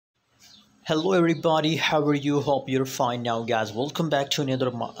Hello everybody, how are you? Hope you're fine now guys. Welcome back to another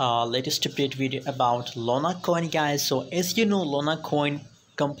latest update video about Luna coin guys. So as you know, Luna coin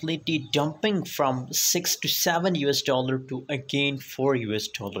completely dumping from 6 to 7 US dollar to again 4 US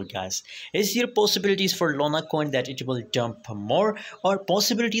dollar guys. Is there possibilities for Luna coin that it will dump more, or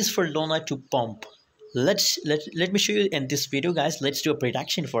possibilities for Luna to pump? Let me show you in this video guys. Let's do a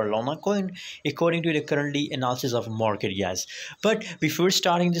prediction for Luna coin according to the currently analysis of market guys. But before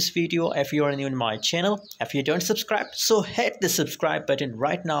starting this video, if you are new in my channel, if you don't subscribe, so hit the subscribe button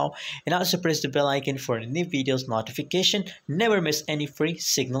right now and also press the bell icon for new videos notification. Never miss any free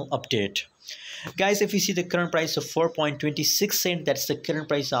signal update guys. If you see the current price of 4.26 cent, that's the current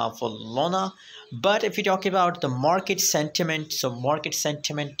price for Luna. But if you talk about the market sentiment, so market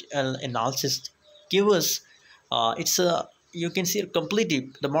sentiment analysis give us it's a, you can see it completely,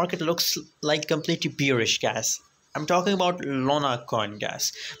 the market looks like completely bearish guys. I'm talking about Luna coin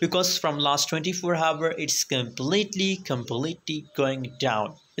guys, because from last 24 hours it's completely going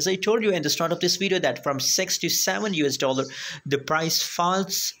down. As I told you in the start of this video that from 6 to 7 US dollar the price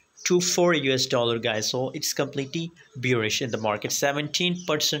falls to 4 US dollar guys. So it's completely bearish in the market.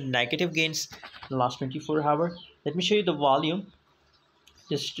 17% negative gains in the last 24 hours. Let me show you the volume.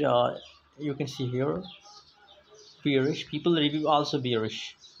 Just you can see here bearish. People review also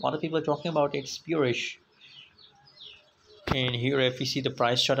bearish. A lot of people are talking about it's bearish. And here if you see the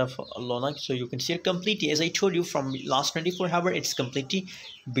price chart of Luna, so you can see it completely, as I told you, from last 24 hours it's completely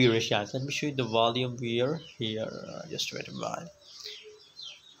bearish guys. Let me show you the volume here. Just wait a while.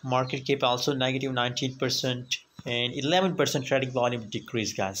 Market cap also negative 19% and 11% trading volume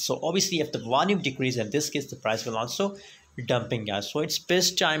decrease guys. So obviously if the volume decrease, in this case the price will also dumping guys. So it's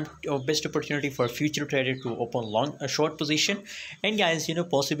best time or best opportunity for future trader to open long a short position. And guys, you know,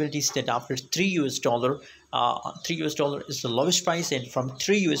 possibilities that after 3 US dollar 3 US dollar is the lowest price, and from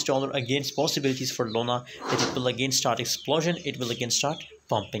 3 US dollar against possibilities for Luna that it will again start explosion, it will again start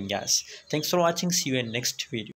pumping guys. Thanks for watching. See you in next video.